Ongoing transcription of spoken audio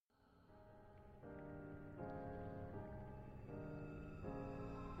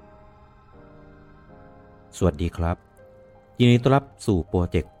สวัสดีครับยินดีต้อนรับสู่โปร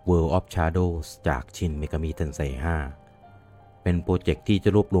เจกต์ World of Shadows จากชินเมกามิเทนไซ5เป็นโปรเจกต์ที่จะ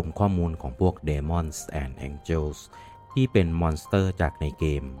รวบรวมข้อมูลของพวก Demons and Angels ที่เป็นมอนสเตอร์จากในเก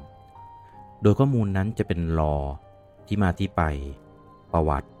มโดยข้อมูลนั้นจะเป็นลอที่มาที่ไปประ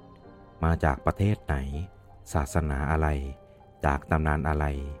วัติมาจากประเทศไหนศาสนาอะไรจากตำนานอะไร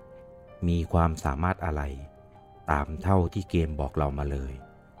มีความสามารถอะไรตามเท่าที่เกมบอกเรามาเลย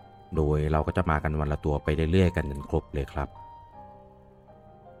โดยเราก็จะมากันวันละตัวไปเรื่อยๆกันจนครบเลยครับ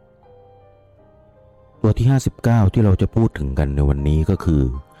ตัวที่59ที่เราจะพูดถึงกันในวันนี้ก็คือ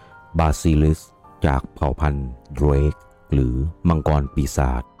บาซิลิสจากเผ่าพันธุ์เดรกหรือมังกรปีศ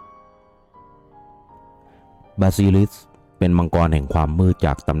าจบาซิลิสเป็นมังกรแห่งความมืดจ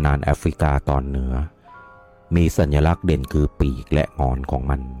ากตำนานแอฟริกาตอนเหนือมีสัญลักษณ์เด่นคือปีกและงอนของ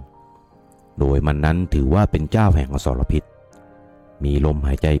มันโดยมันนั้นถือว่าเป็นเจ้าแห่งอสรพิษมีลมห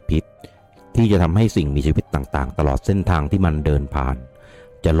ายใจพิษที่จะทำให้สิ่งมีชีวิตต่างๆตลอดเส้นทางที่มันเดินผ่าน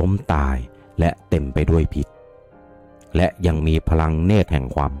จะล้มตายและเต็มไปด้วยพิษและยังมีพลังเนตรแห่ง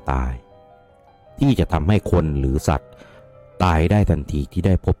ความตายที่จะทำให้คนหรือสัตว์ตายได้ทันทีที่ไ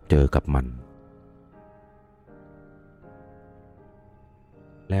ด้พบเจอกับมัน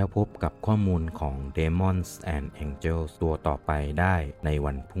แล้วพบกับข้อมูลของ Demons and Angels ตัวต่อไปได้ใน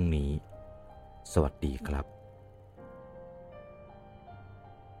วันพรุ่งนี้สวัสดีครับ